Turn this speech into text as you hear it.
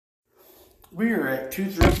We are at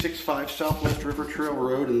 2365 Southwest River Trail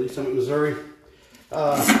Road in Lee Summit, Missouri. We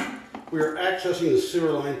are accessing the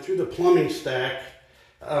sewer line through the plumbing stack.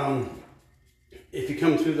 If you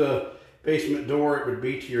come through the basement door, it would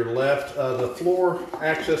be to your left. The floor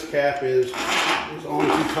access cap is on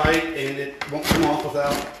too tight and it won't come off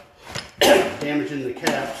without damaging the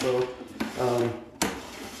cap. So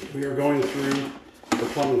we are going through the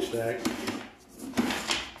plumbing stack.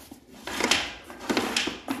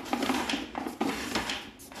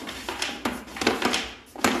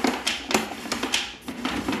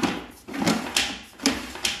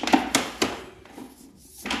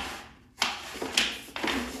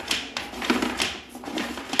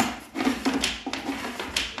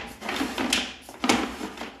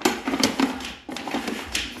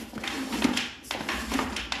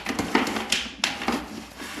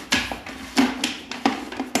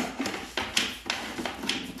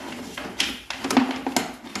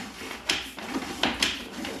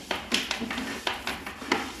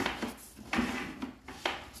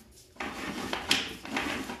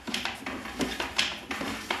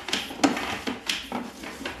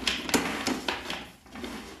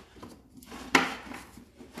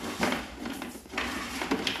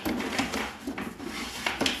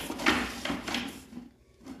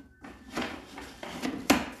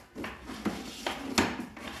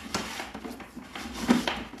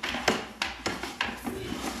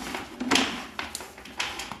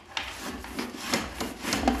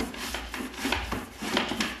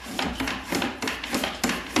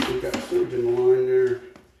 In the line there,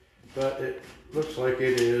 but it looks like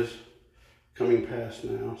it is coming past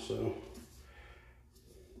now, so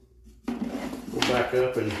we'll back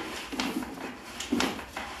up and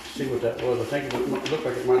see what that was. I think it looked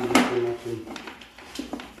like it might have been up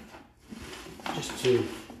some,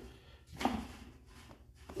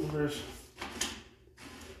 well,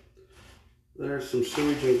 there's some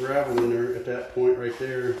sewage and gravel in there at that point right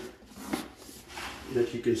there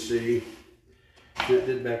that you can see. That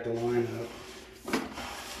did back the line up.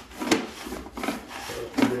 So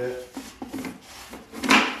that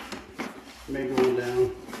may go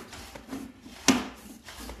down.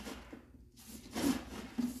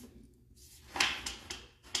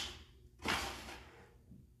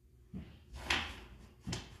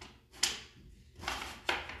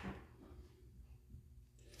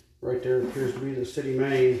 Right there appears to be the city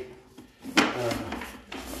main.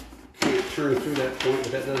 Can't turn through that point,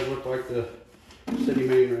 but that does look like the city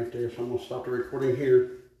main right there, so I'm going to stop the recording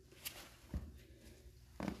here.